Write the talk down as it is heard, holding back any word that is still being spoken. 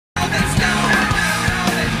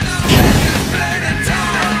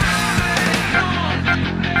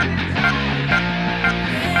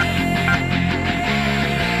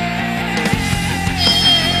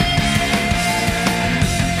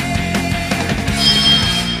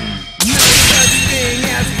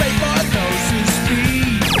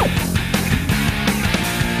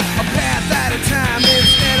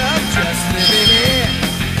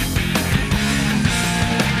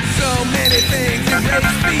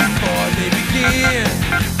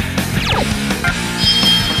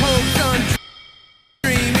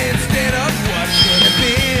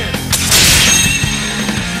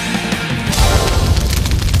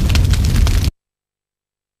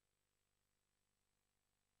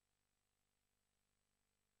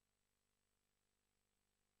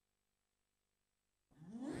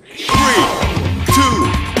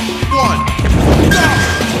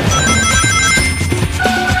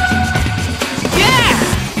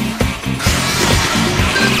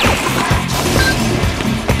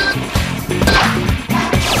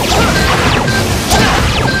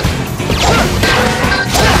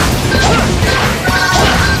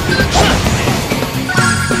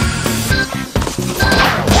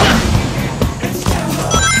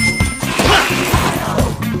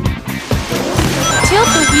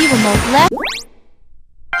remote left.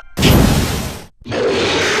 3, 2,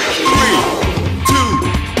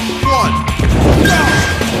 1, go!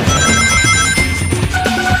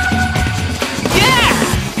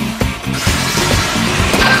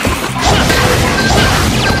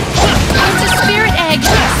 It's a spirit egg!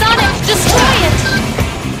 Sonic, destroy it!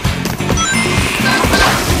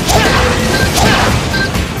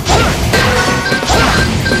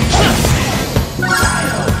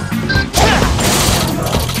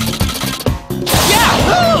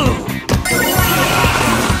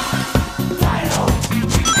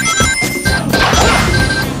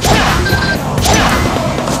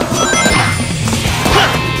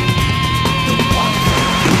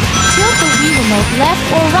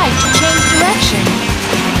 Left or right to change direction.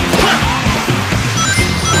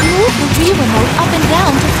 Move the Wii remote up and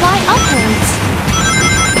down to fly upwards.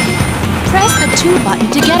 Press the 2 button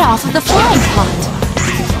to get off of the flying pot.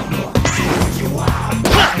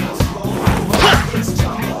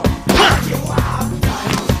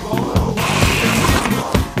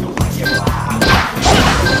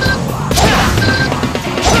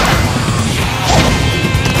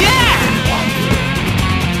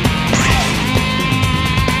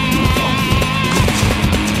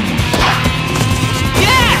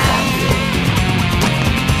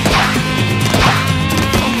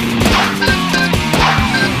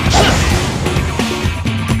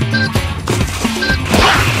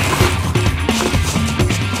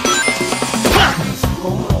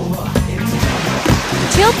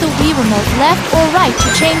 Tilt the Wii remote left or right to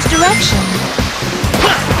change direction.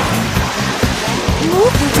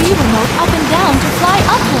 Move the Wii remote up and down to fly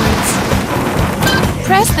upwards.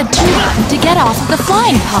 Press the 2 button to get off of the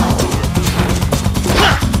flying pot.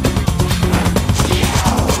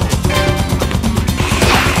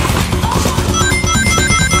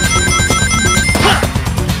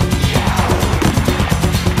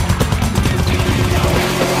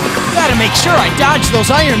 Gotta make sure I dodge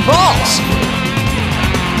those iron balls.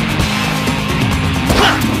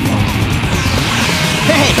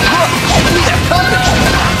 Hey, look! They're coming!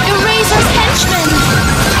 Eraser's henchmen!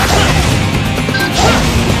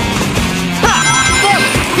 Ha! Look!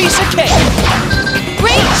 Piece of cake!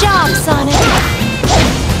 Great job, Sonic!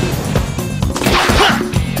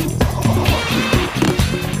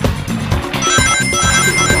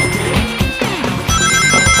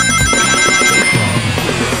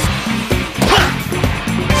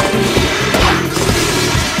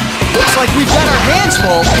 Looks like we've got our hands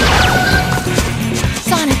full.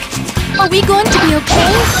 Sonic, are we going to be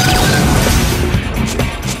okay?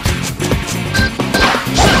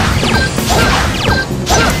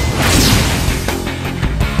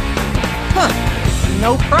 Huh.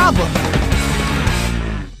 No problem.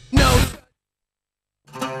 No.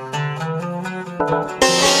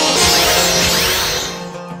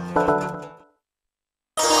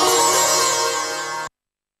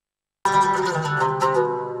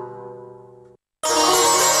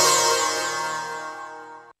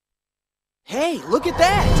 Hey, look at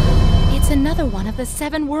that! It's another one of the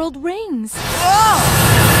 7 world rings. Oh!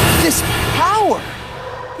 This power!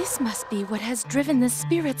 This must be what has driven the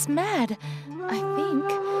spirits mad. I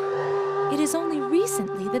think it is only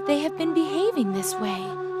recently that they have been behaving this way.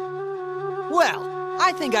 Well,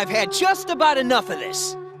 I think I've had just about enough of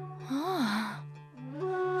this.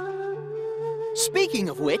 Speaking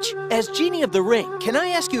of which, as Genie of the Ring, can I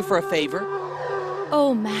ask you for a favor?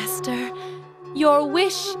 Oh, Master, your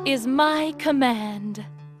wish is my command.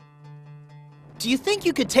 Do you think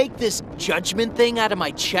you could take this judgment thing out of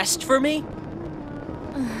my chest for me?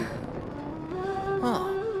 Oh.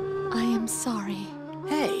 I am sorry.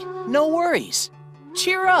 Hey, no worries.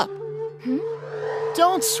 Cheer up. Hmm?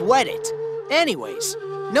 Don't sweat it. Anyways,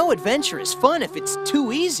 no adventure is fun if it's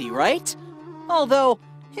too easy, right? Although,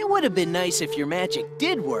 it would have been nice if your magic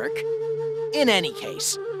did work. In any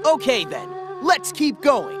case, okay then, let's keep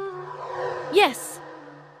going. Yes.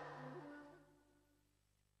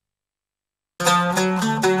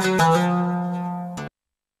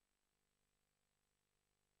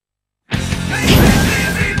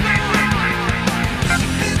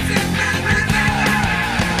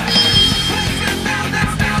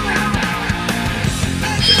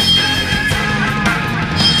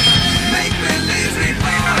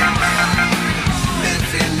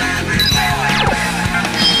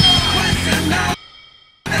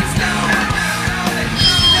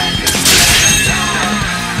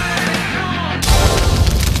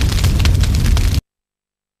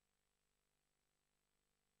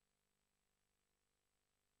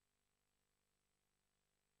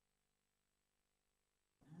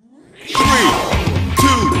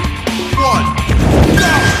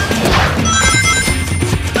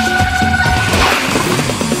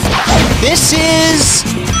 this is...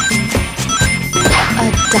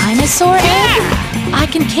 A dinosaur egg? I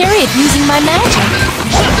can carry it using my magic.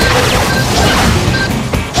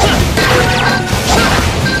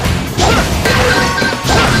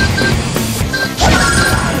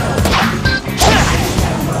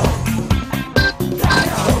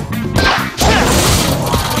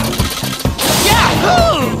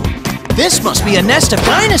 This must be a nest of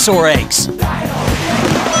dinosaur eggs.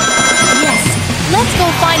 Yes, let's go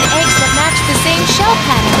find eggs that match the same shell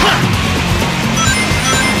pattern.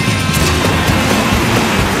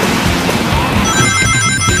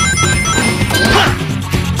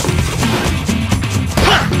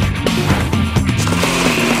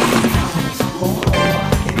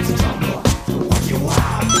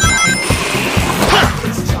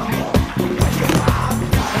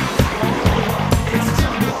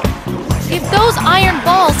 If those iron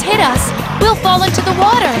balls hit us, we'll fall into the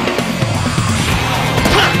water.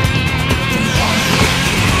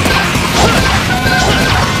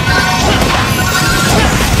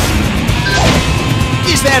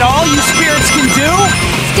 Is that all you spirits can do?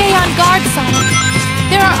 Stay on guard, Sonic.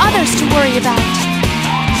 There are others to worry about.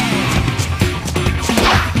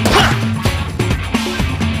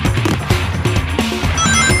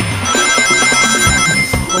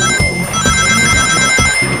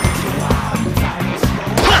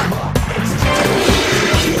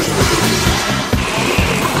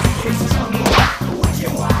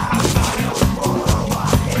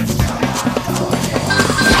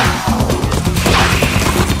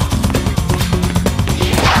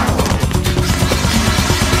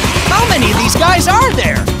 How many of these guys are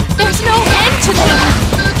there? There's no end to them.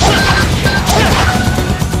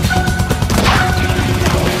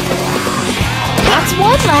 That's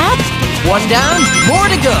one lap. One down, more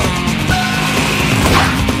to go.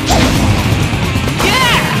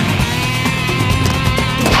 Yeah!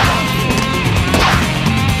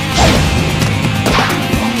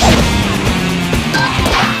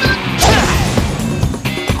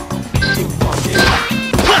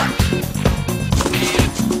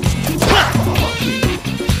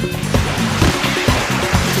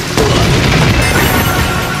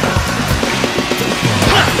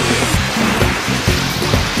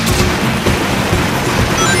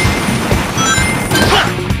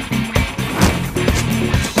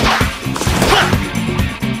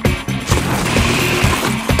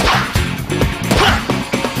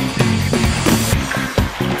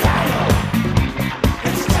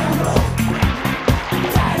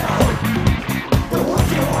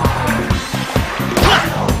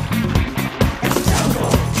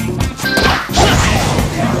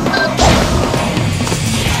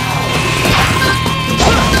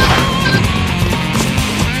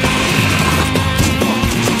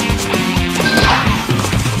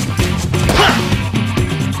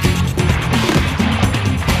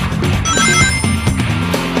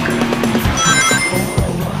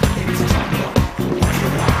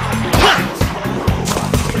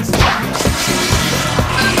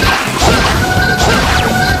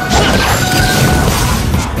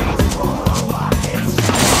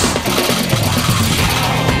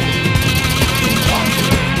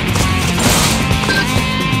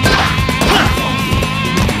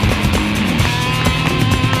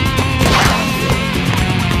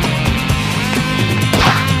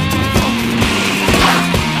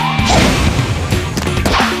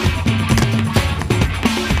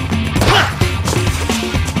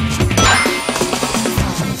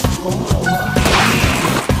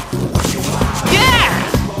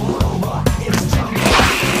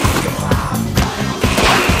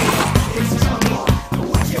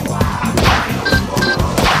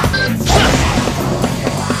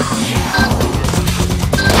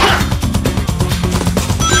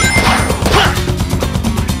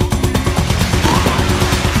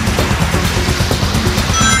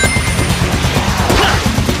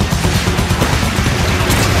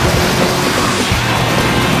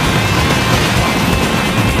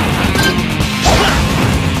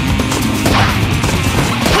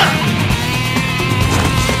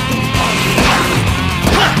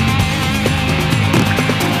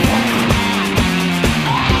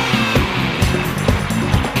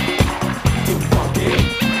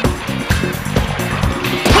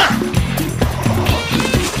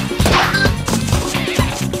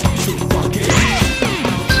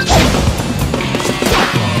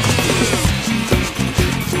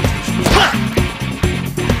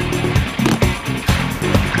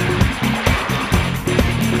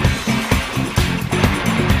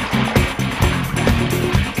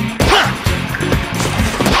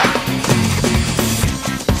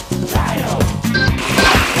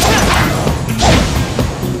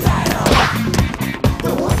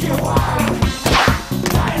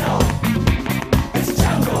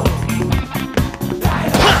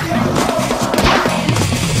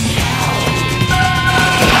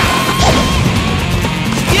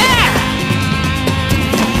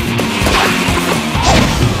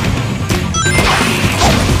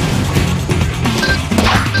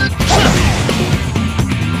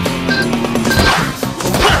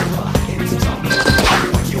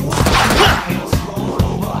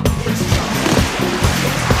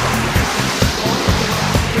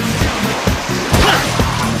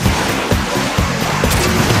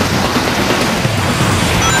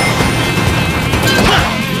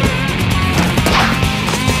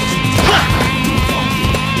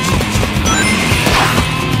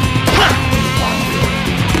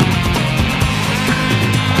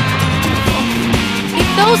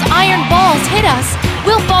 those iron balls hit us,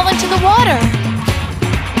 we'll fall into the water.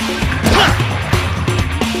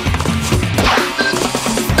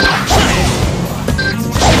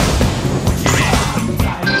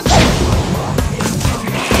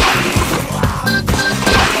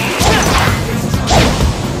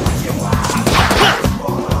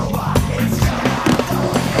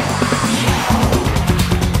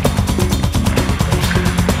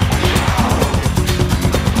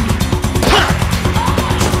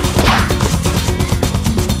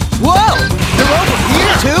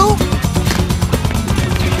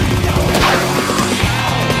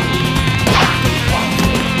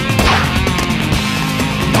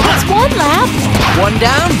 One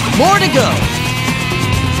down, more to go.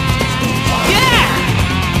 Yeah!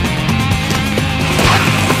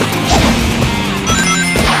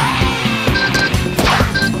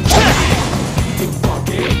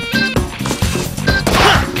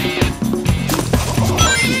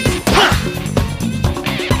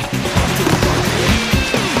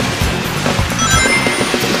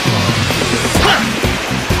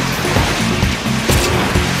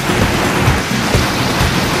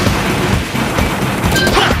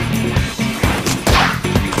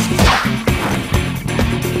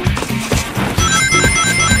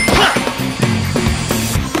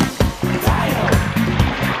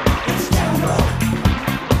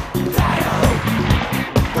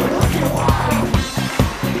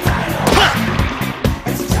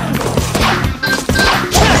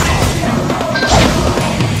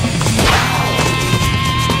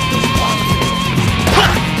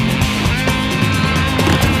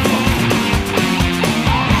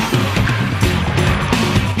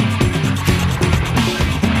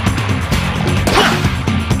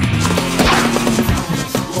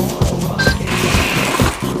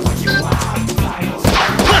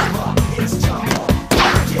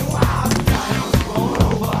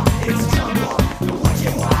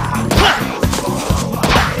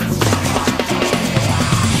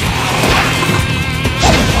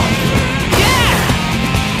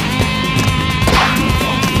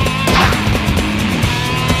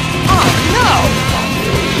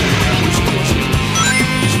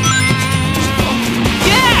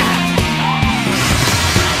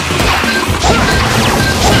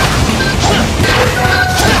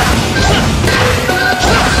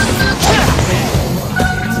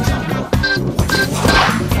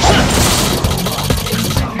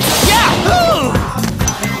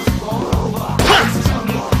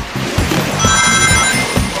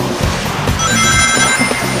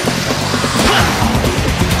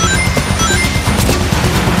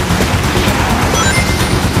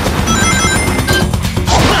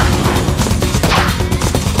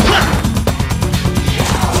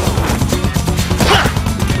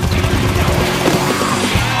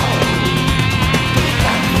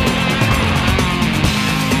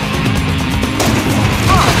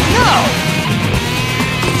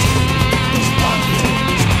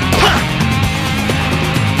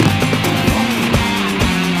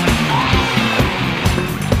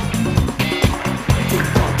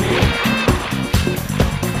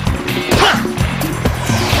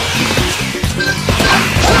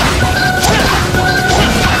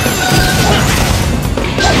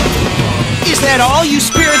 Is that all you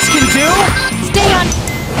spirits can do? Stay on.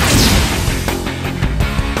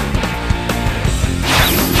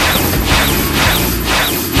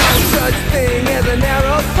 No such thing as a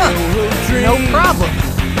narrow dream. No problem.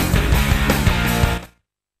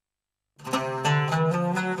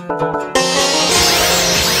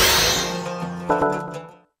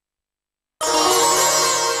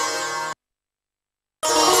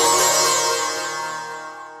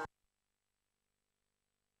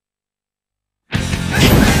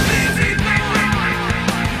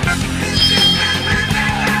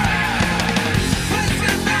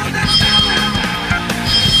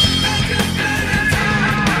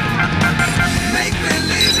 Make believe.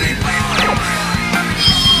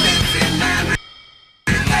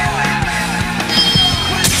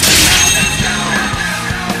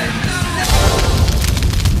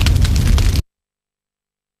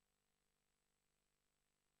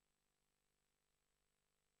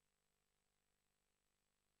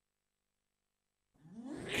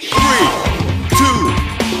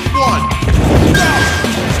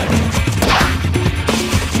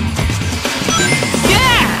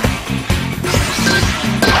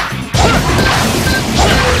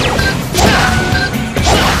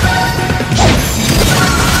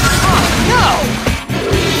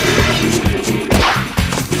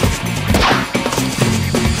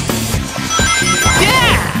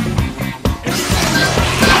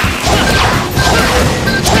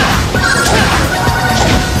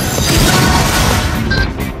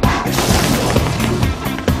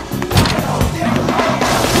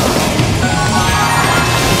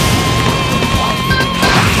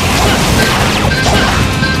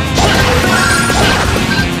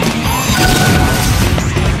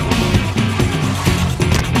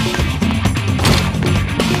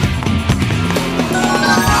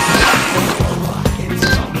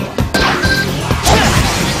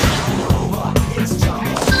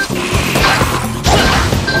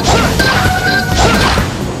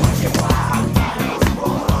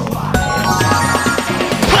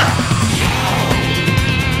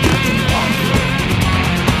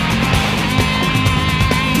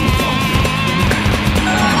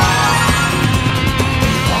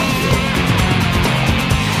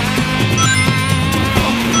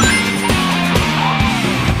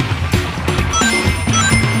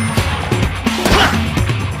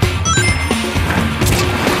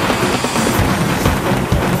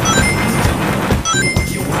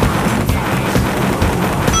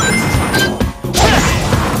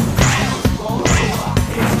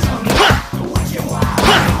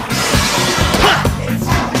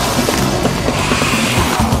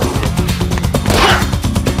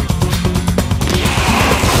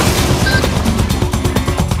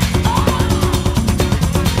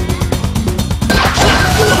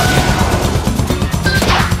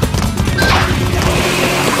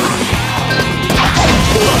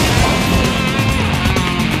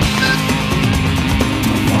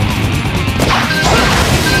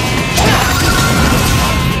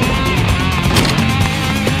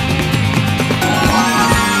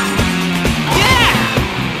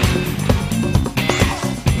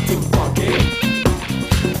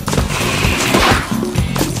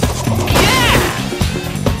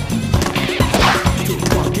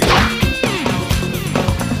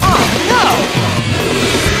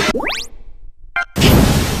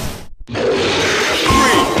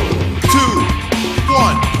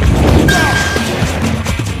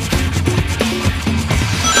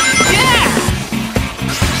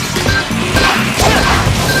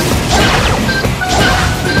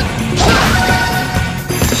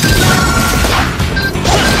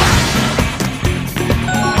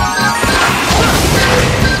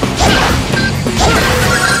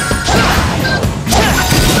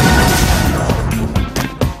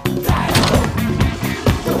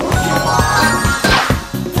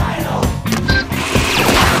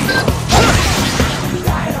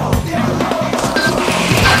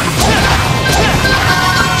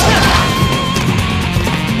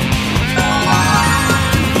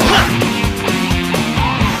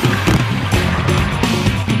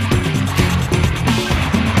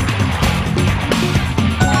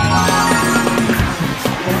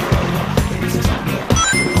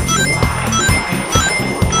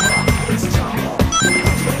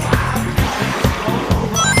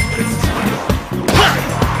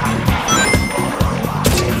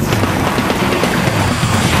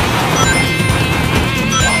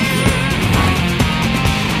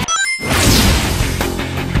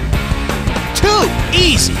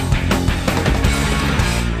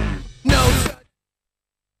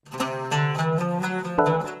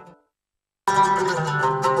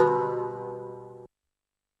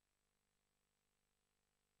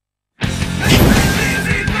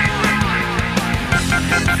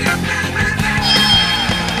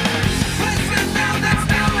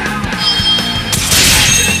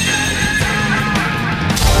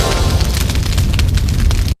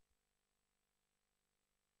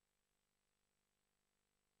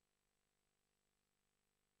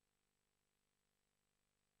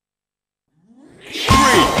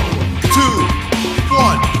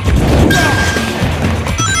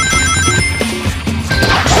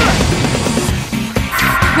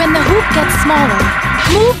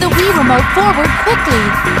 Move the Wii remote forward quickly.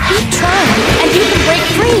 Keep trying, and you can break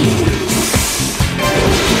free.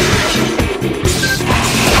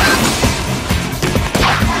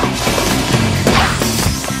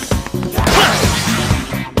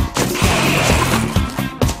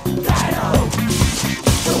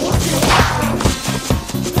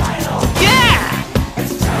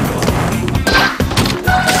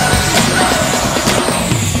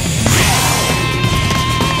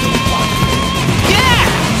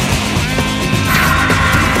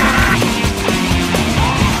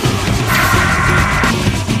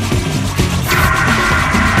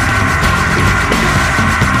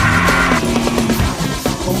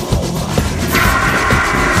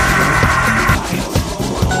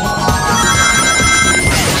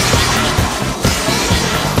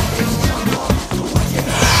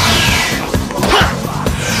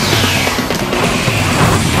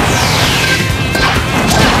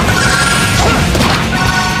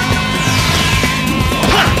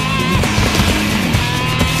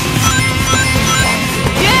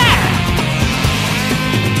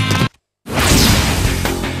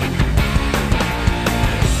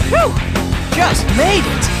 Just made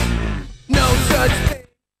it! No such thing.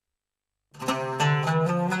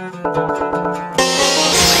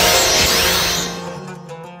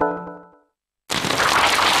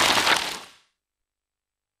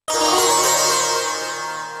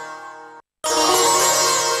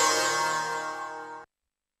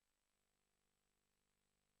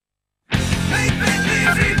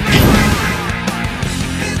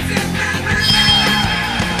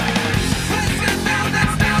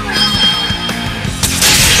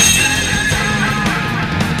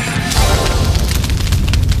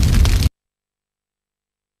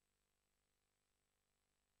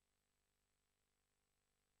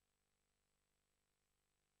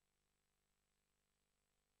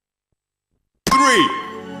 Three,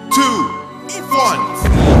 two, one.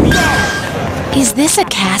 Is this a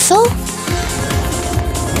castle?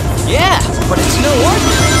 Yeah, but it's no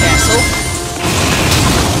ordinary castle.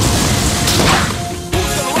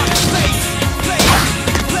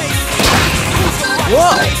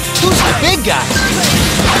 Whoa, who's the big guy?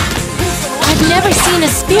 I've never seen a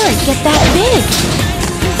spirit get that big.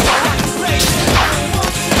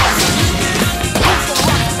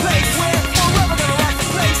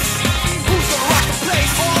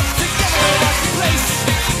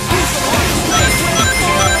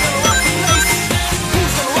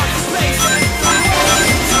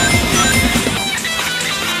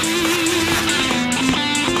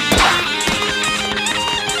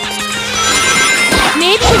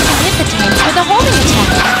 Maybe we can hit the tanks with a homing attack.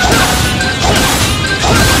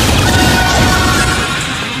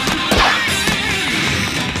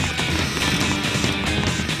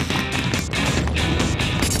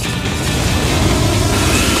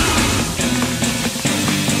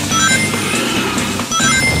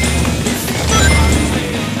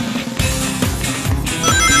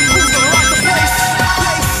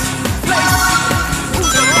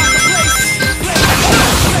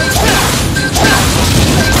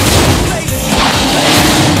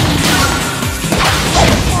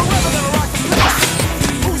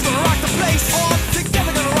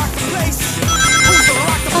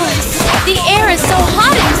 The air is so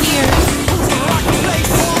hot in here.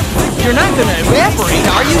 You're not gonna evaporate,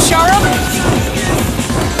 are you, Shara?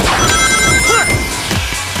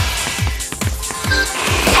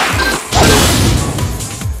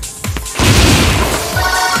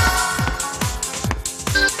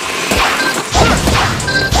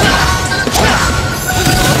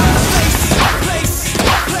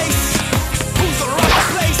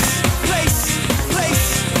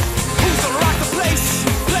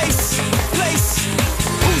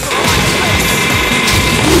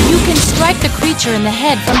 Strike the creature in the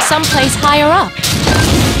head from someplace higher up.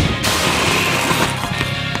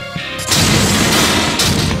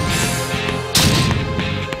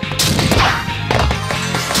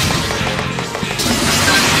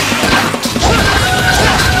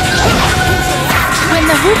 When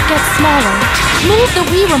the hoop gets smaller, move the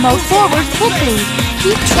Wii remote forward quickly.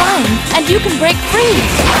 Keep trying, and you can break free.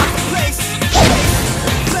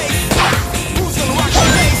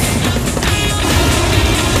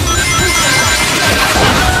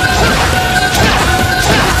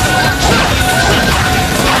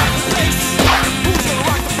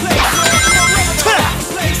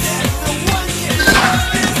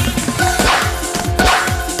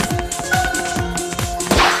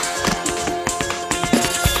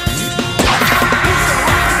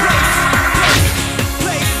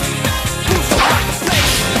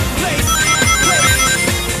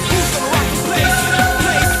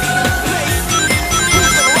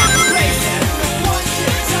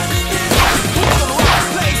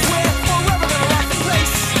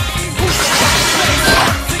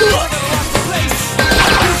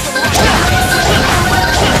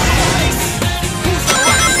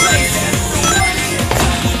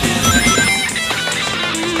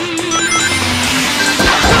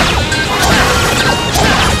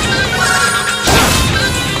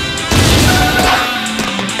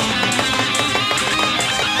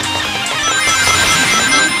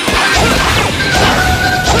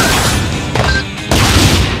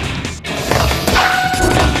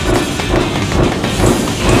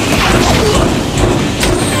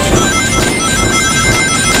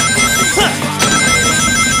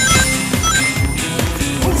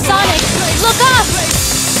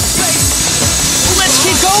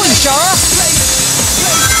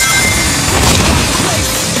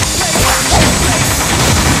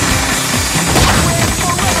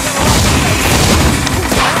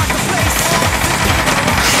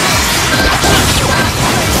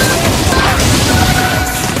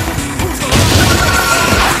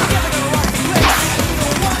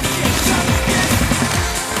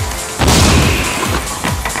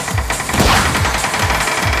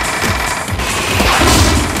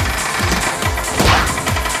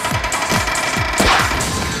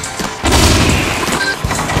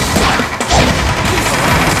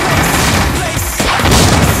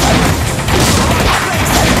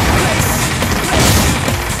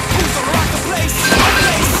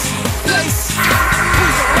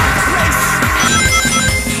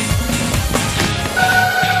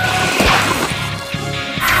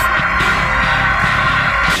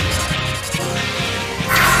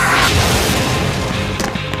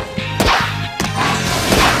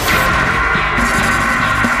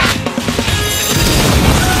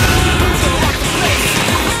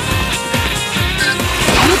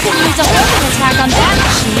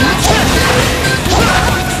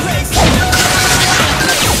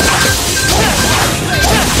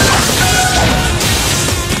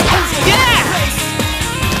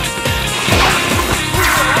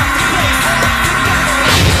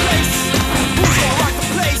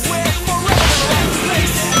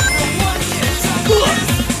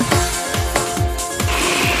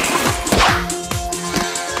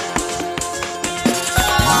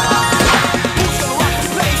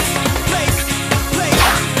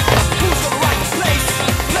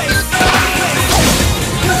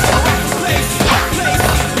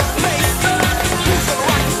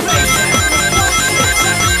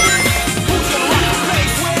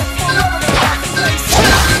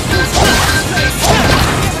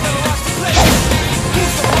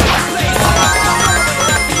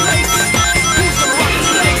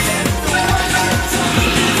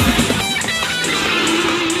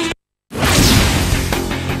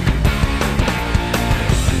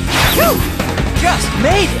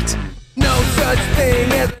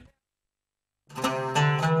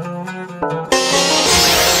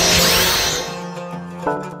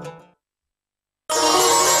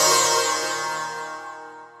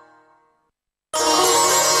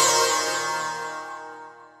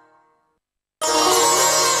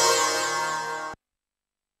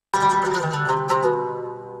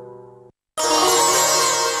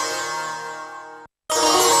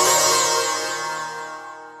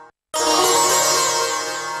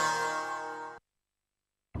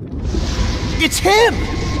 It's him!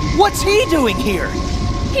 What's he doing here?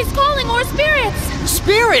 He's calling more spirits!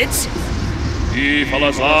 Spirits? I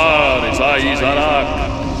falasares a Izarak,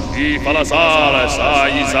 I falasares a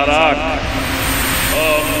Izarak.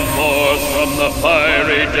 Come forth from the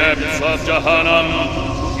fiery depths of Jahannam,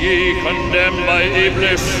 ye condemned by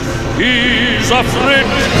Iblis, he's afraid.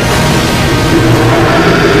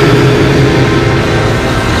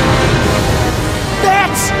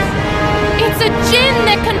 It's a djinn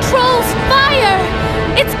that controls fire!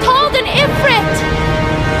 It's called an Ifrit!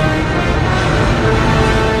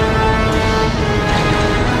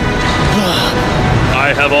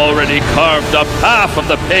 I have already carved up half of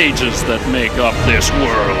the pages that make up this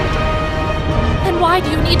world. Then why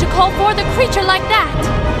do you need to call forth a creature like that?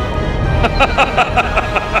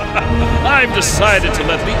 I've decided to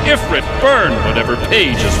let the Ifrit burn whatever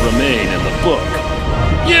pages remain in the book.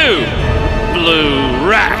 You, blue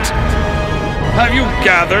rat! Have you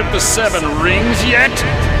gathered the 7 rings yet?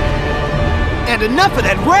 And enough of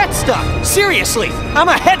that rat stuff! Seriously, I'm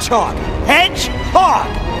a hedgehog! Hedgehog!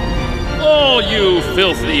 All you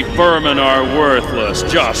filthy vermin are worthless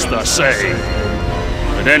just the same.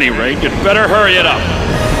 At any rate, you'd better hurry it up.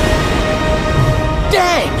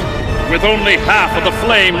 Dang! With only half of the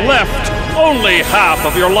flame left, only half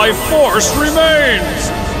of your life force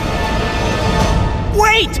remains!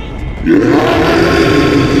 Wait!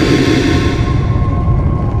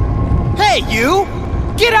 Hey, you!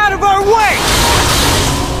 Get out of our way!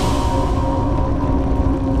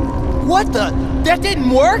 What the? That didn't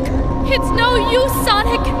work? It's no use,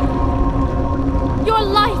 Sonic! Your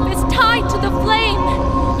life is tied to the flame!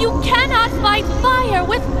 You cannot fight fire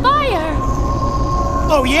with fire!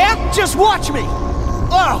 Oh yeah? Just watch me!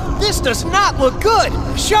 Oh, this does not look good!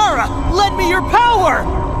 Shara, lend me your power!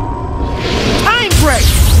 Time break!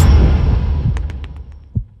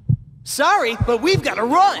 Sorry, but we've got to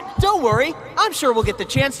run! Don't worry, I'm sure we'll get the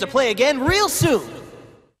chance to play again real soon!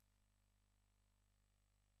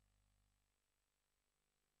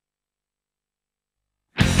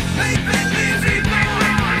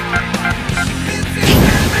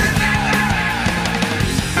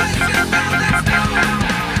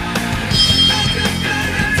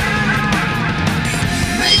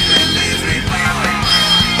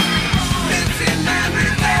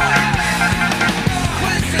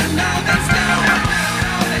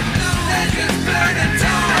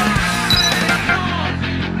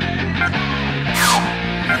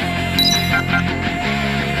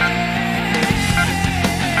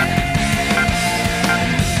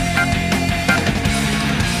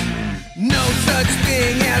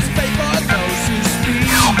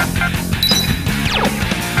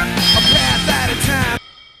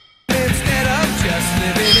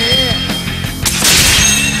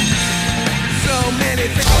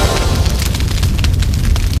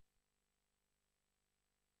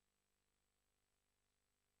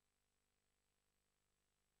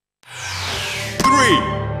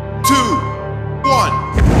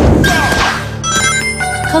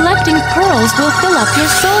 Collecting pearls will fill up your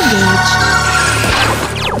soul gauge.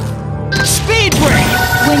 Speed break!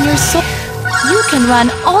 When your soul... You can run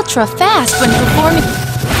ultra fast when performing...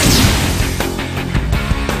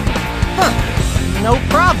 Huh. No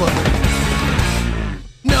problem.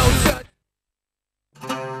 No such...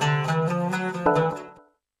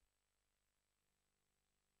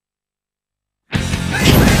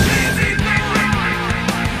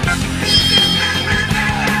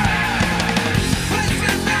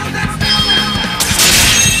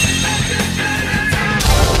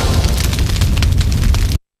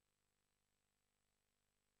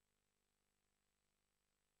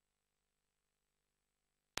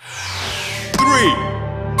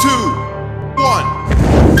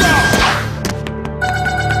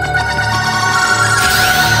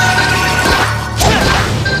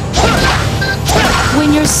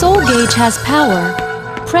 When your soul gauge has power,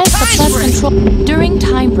 press the plus control. During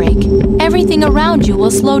time break, everything around you will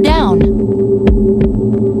slow down.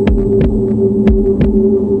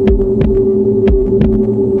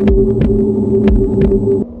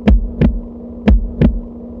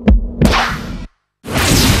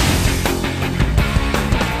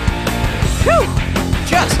 Phew!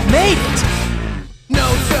 Just made it!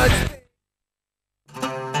 No such thing.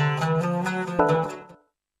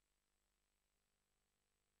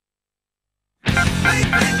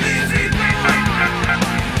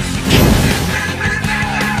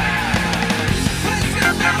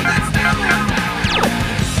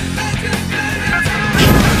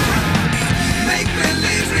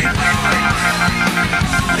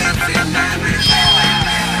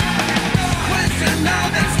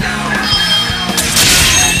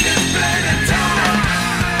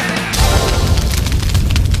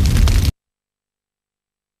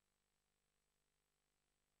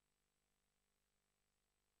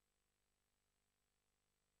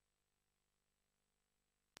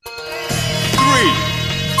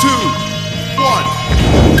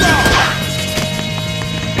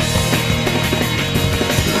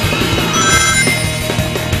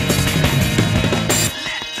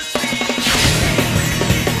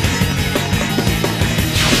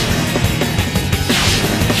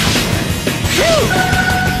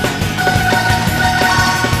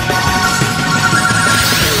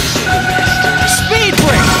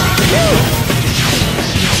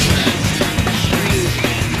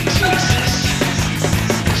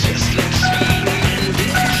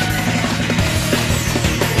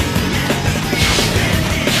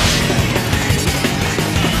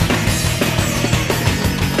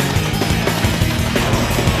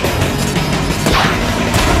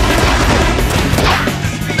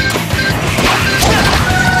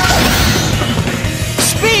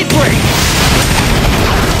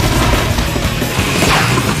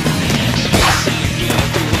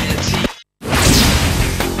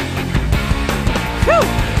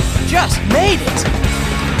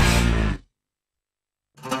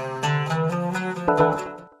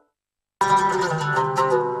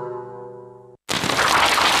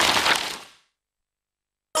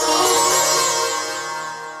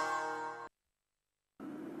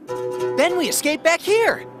 we escape back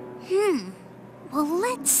here? Well,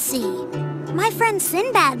 let's see. My friend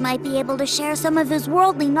Sinbad might be able to share some of his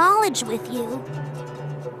worldly knowledge with you.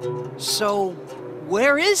 So,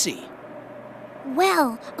 where is he?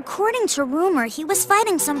 Well, according to rumor, he was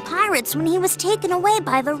fighting some pirates when he was taken away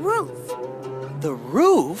by the roof. The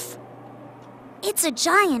roof? It's a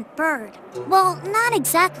giant bird. Well, not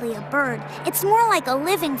exactly a bird. It's more like a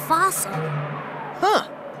living fossil. Huh.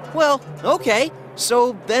 Well, okay.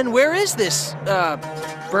 So then where is this,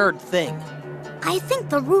 bird thing? I think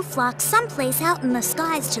the roof locks someplace out in the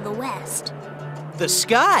skies to the west. The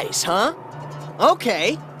skies, huh?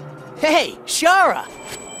 Okay. Hey, Shara!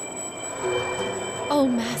 Oh,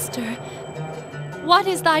 Master, what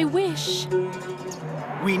is thy wish?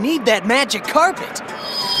 We need that magic carpet.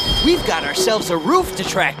 We've got ourselves a roof to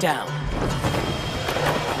track down.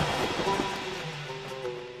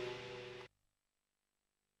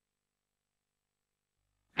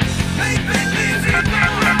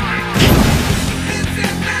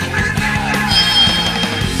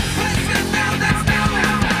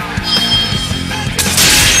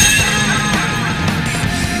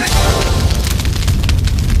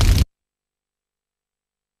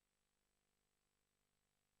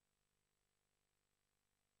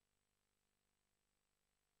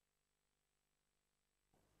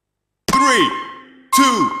 Three,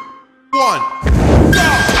 two, one, go!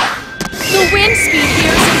 The wind speed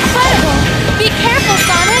here is incredible! Be careful,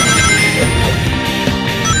 Sonic!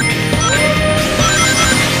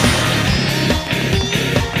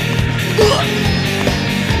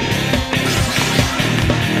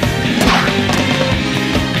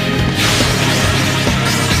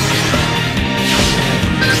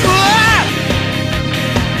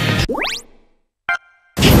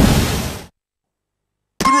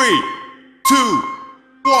 Three, two,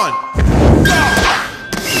 one, go!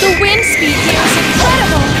 The wind speed here is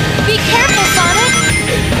incredible! Be careful, Sonic!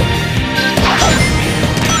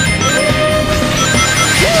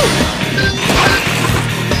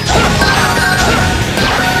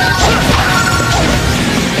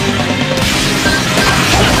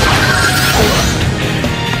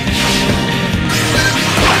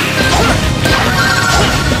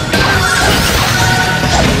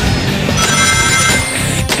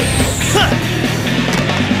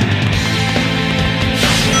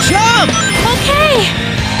 Jump! Okay!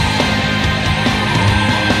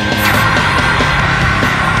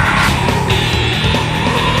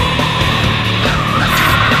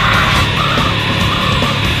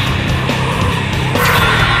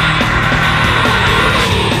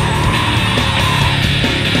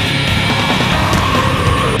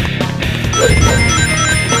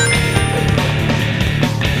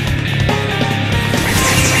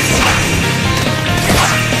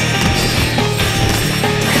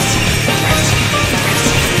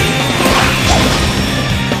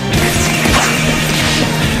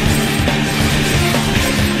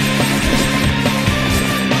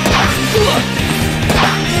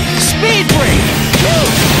 Speed break!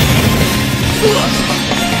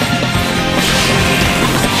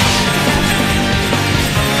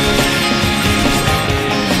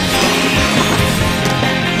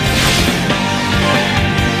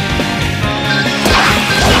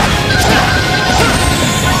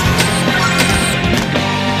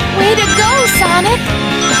 Way to go, Sonic!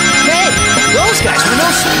 Hey, those guys were no...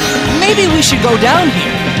 Maybe we should go down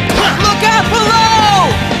here. Look out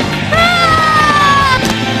below! Ah!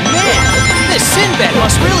 Man, this Sinbad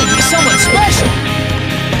must really be someone special.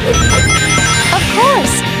 Of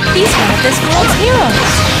course! He's one of this world's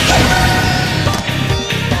heroes!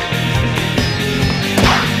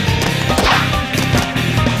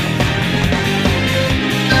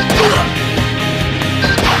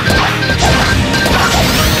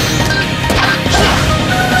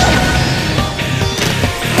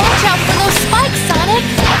 Watch out for those spikes, Sonic!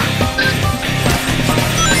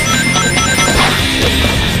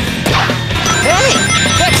 Hey,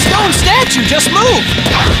 that stone statue just moved!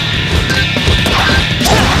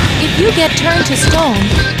 If you get turned to stone,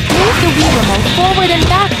 move the Wii remote forward and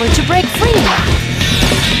backward to break free.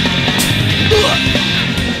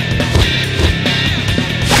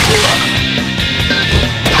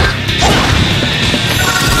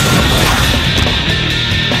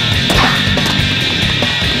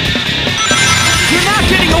 You're not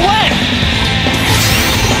getting away!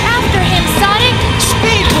 After him, Sonic!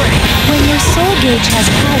 Speed break! When your soul gauge has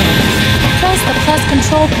power, press the plus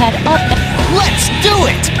control pad up and... Let's do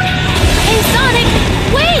it! Hey, Sonic!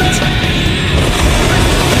 Wait!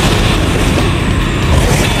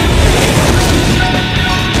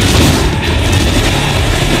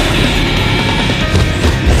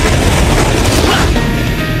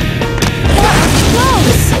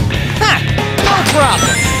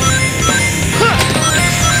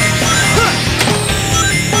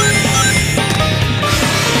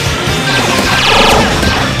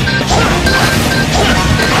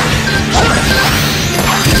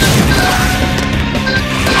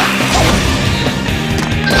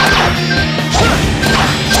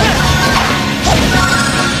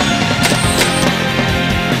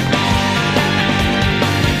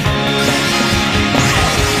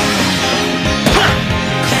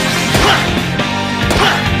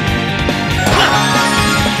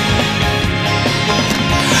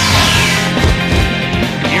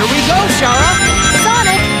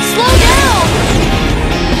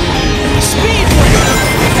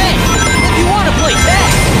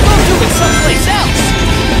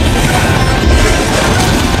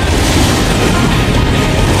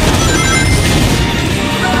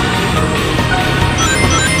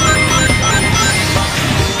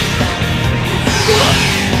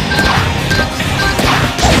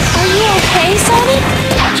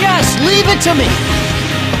 to me!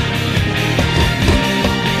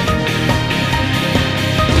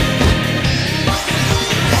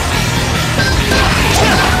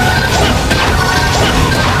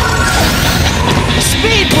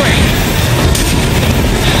 Speed break!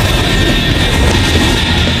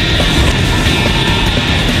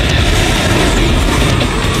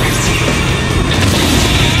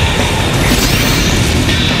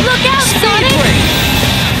 Look out, Speed Sonic! break!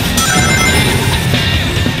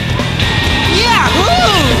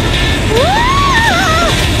 Yahoo! Woo!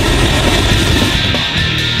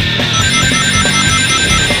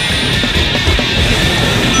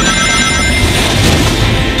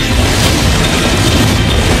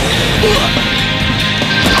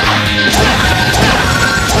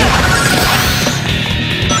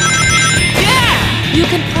 You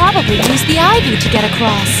can probably use the ivy to get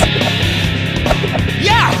across.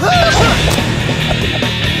 Yahoo!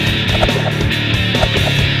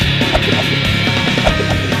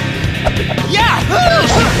 Yahoo!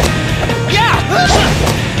 Yahoo!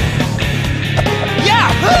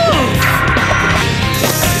 Yahoo!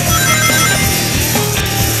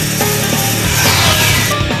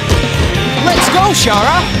 Let's go,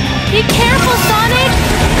 Shara! Be careful, Sonic!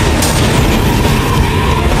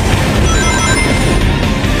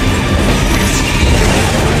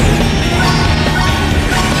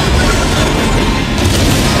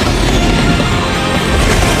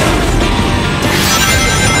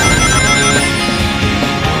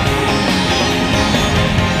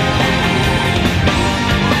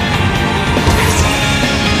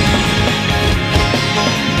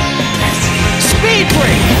 Speed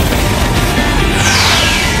break!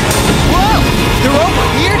 Whoa! They're over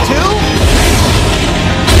here, too?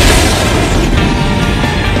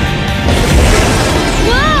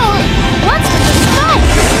 Whoa! What's with the smoke?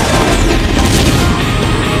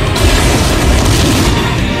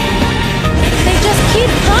 They just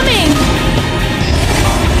keep coming!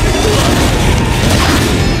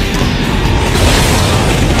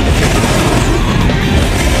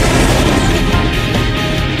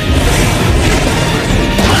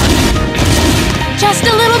 Just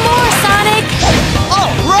a little more, Sonic!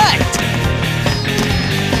 All right!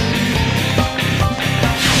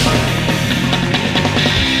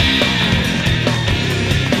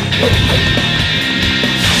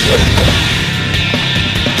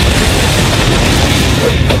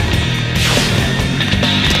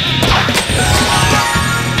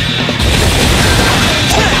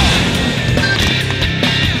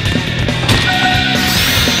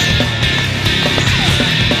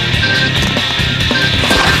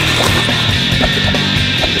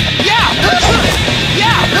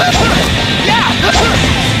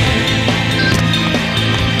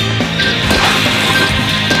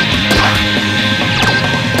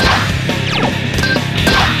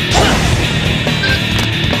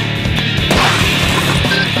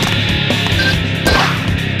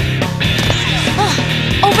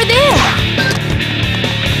 Over there!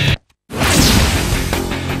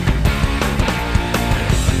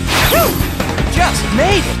 Just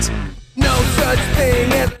made it! No such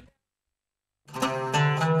thing as...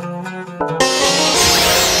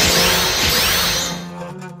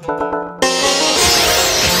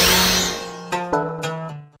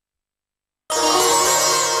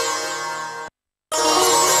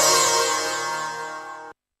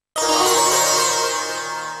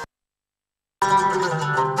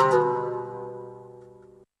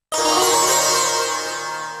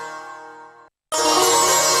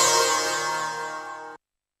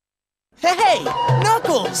 Hey,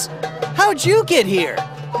 Knuckles! How'd you get here?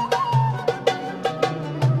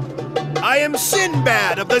 I am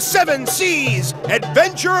Sinbad of the Seven Seas,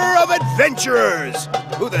 adventurer of adventurers.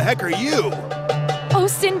 Who the heck are you? Oh,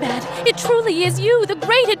 Sinbad, it truly is you, the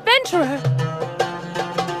great adventurer!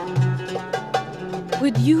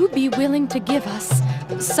 Would you be willing to give us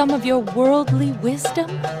some of your worldly wisdom?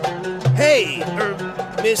 Hey,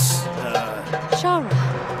 Miss, Shara.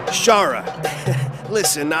 Shara.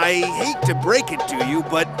 Listen, I hate to break it to you,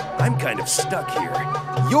 but I'm kind of stuck here.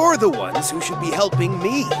 You're the ones who should be helping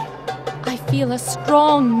me. I feel a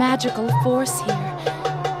strong magical force here.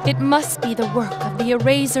 It must be the work of the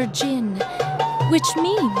Eraser Djinn. Which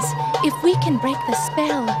means, if we can break the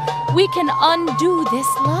spell, we can undo this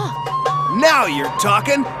lock. Now you're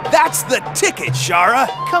talking. That's the ticket, Shara.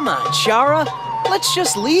 Come on, Shara. Let's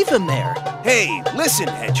just leave him there. Hey, listen,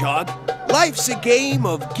 Hedgehog. Life's a game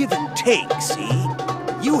of give and take, see?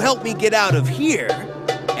 You help me get out of here,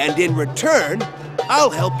 and in return,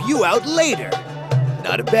 I'll help you out later.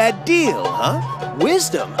 Not a bad deal, huh?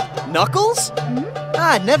 Wisdom? Knuckles?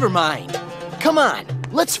 Ah, never mind. Come on,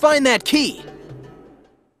 let's find that key.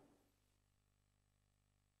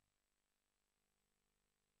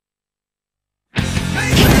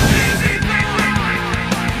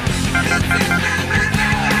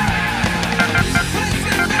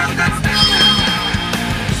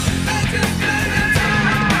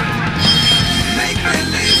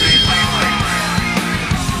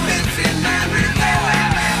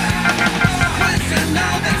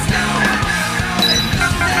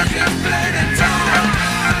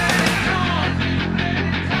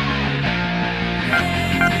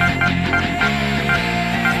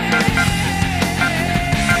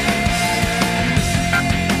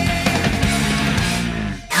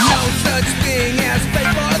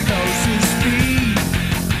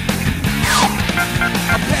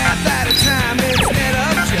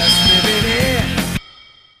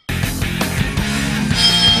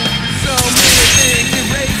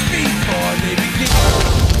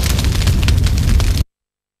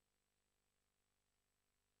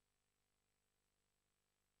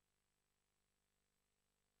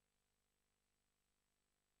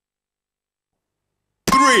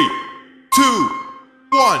 3, 2,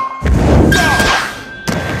 1, go!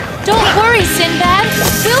 Don't worry, Sinbad.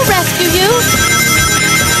 We'll rescue you.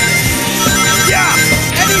 Yeah!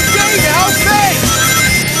 Any day now, thanks!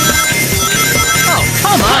 Oh,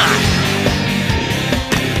 come on!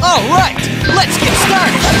 All right, let's get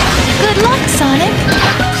started! Good luck, Sonic.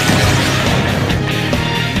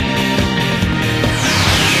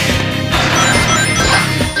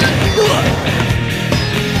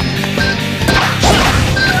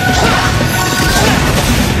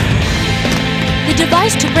 The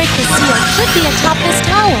device to break the seal should be atop this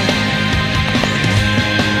tower.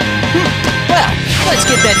 Well, let's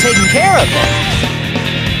get that taken care of then.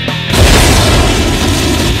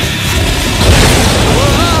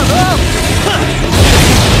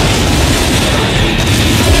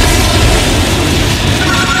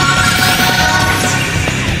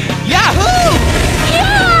 Yahoo!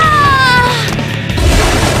 Yeah!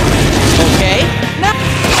 Okay, now,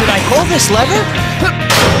 should I pull this lever?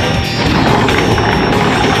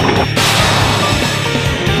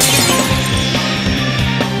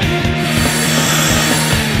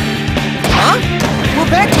 Huh? We're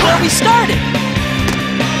back to where we started.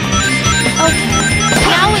 Okay,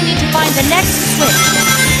 now we need to find the next switch.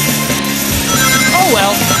 Oh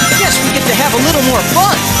well, guess we get to have a little more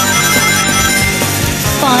fun.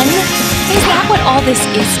 Fun? Is that what all this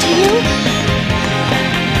is to you?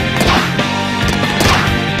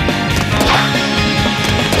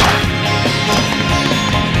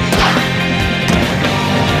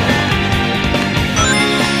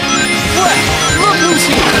 Well, look who's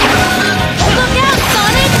here. Look out,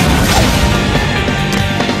 Sonic!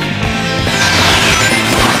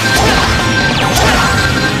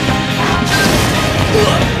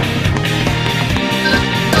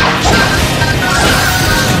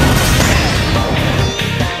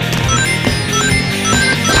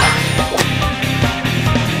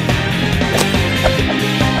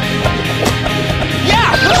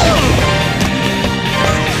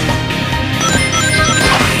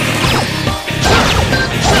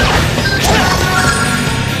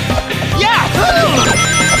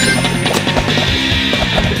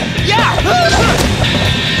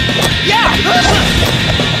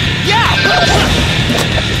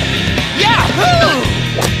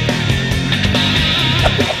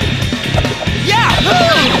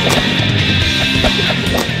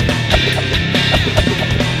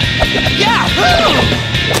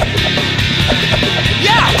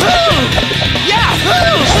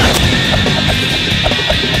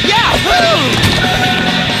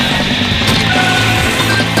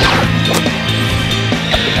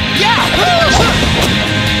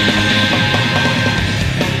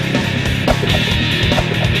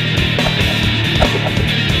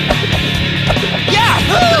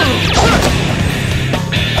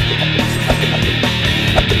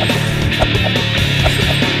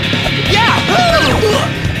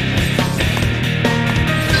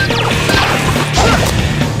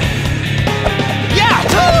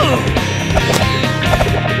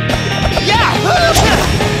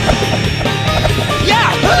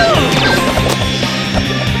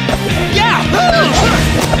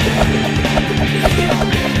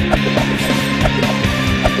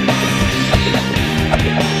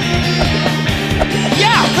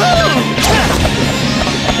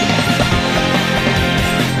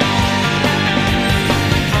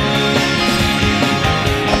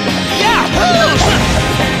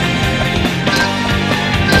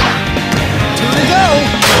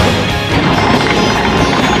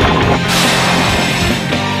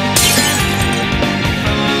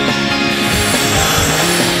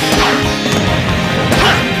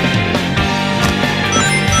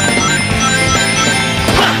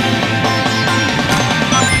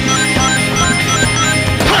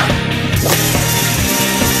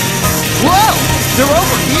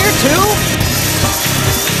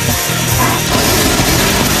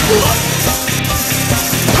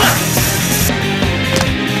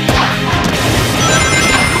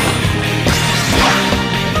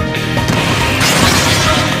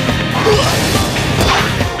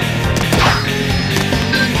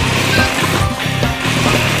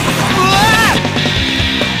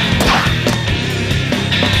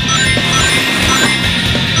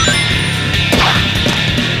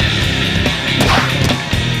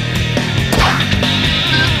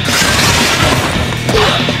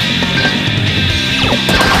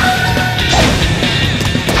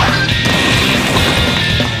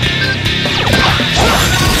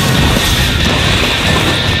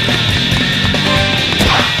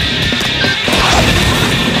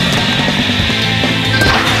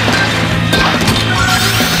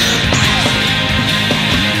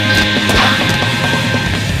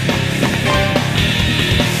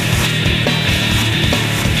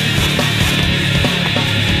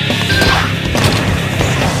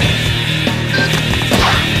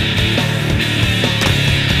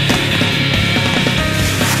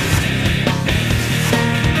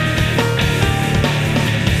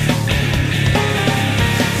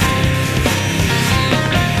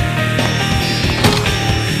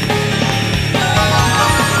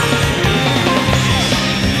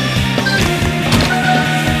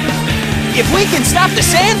 we can stop the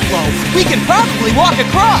sand flow, we can probably walk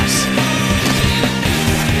across.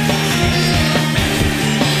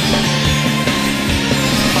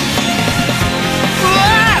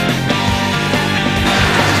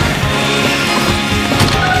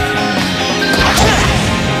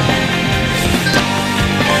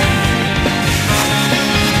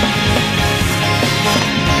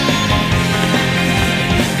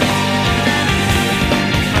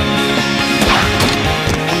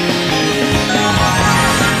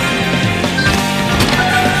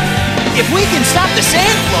 If we can stop the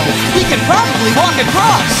sand flow, we can probably walk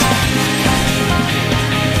across.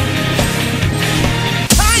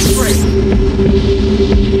 Time break!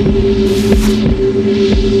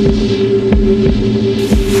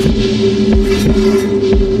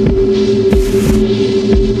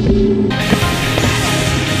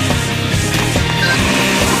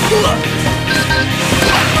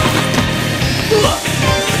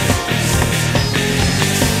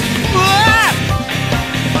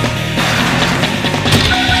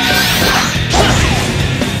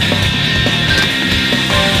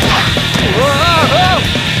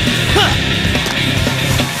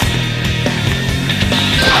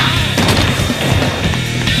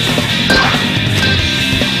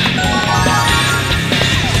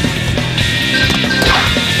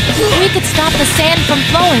 We could stop the sand from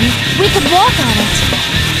flowing. We could walk on it.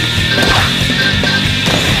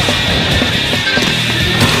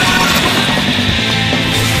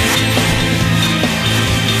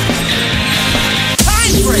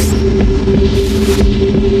 Time break!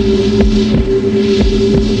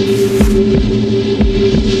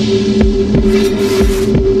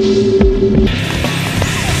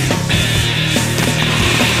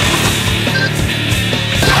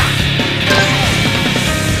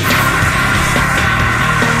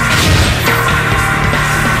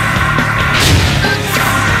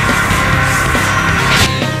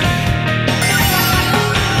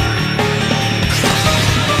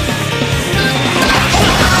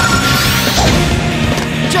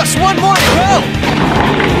 Just one more to go!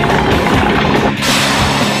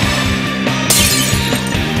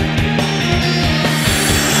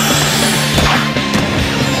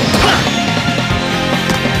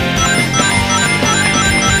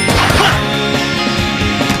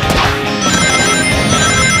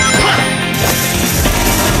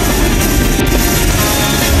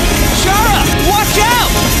 Shara, watch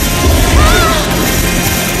out!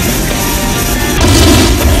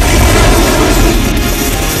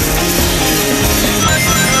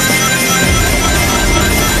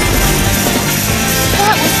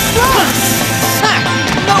 That was close! Ha!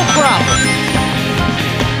 No problem!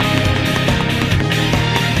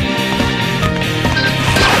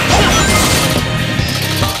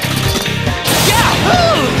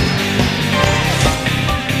 Yahoo!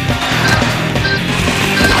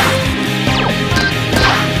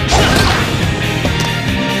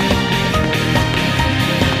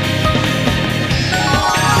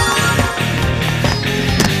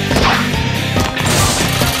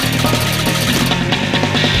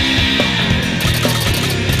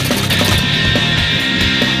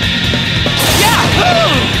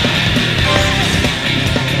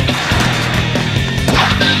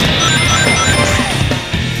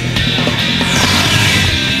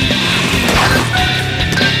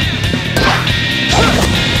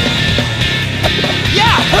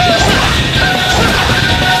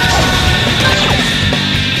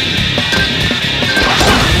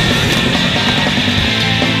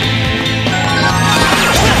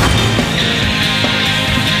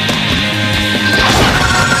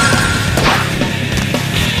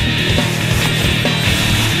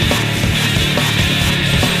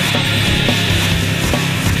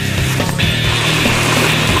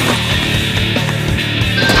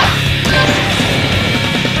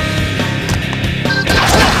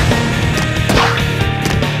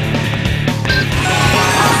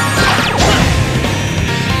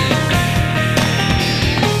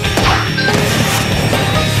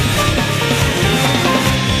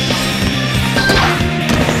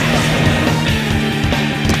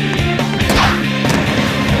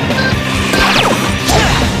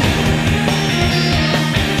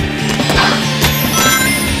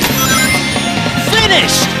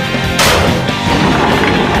 Finished!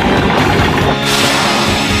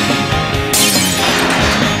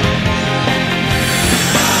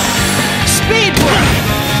 Speed break!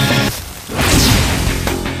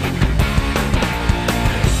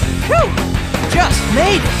 Whew! Just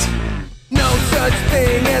made it! No such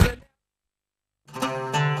thing as a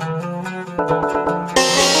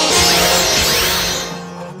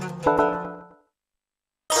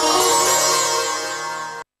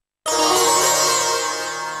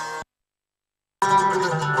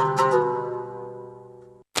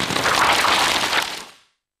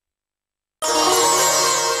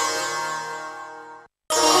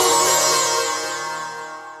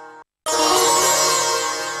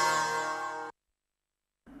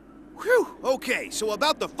Okay, so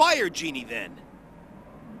about the fire genie then.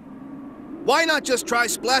 Why not just try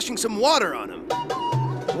splashing some water on him?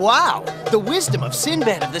 Wow, the wisdom of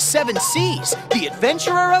Sinbad of the Seven Seas, the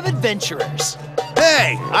adventurer of adventurers.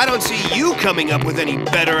 Hey, I don't see you coming up with any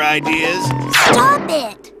better ideas. Stop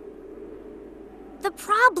it! The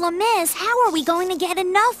problem is, how are we going to get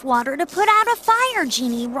enough water to put out a fire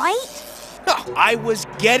genie, right? Oh, I was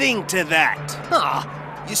getting to that.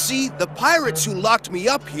 You see, the pirates who locked me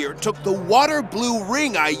up here took the water blue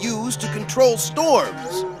ring I use to control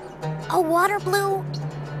storms. A water blue...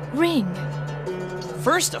 Ring.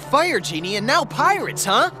 First a fire genie and now pirates,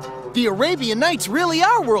 huh? The Arabian Nights really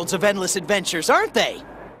are worlds of endless adventures, aren't they?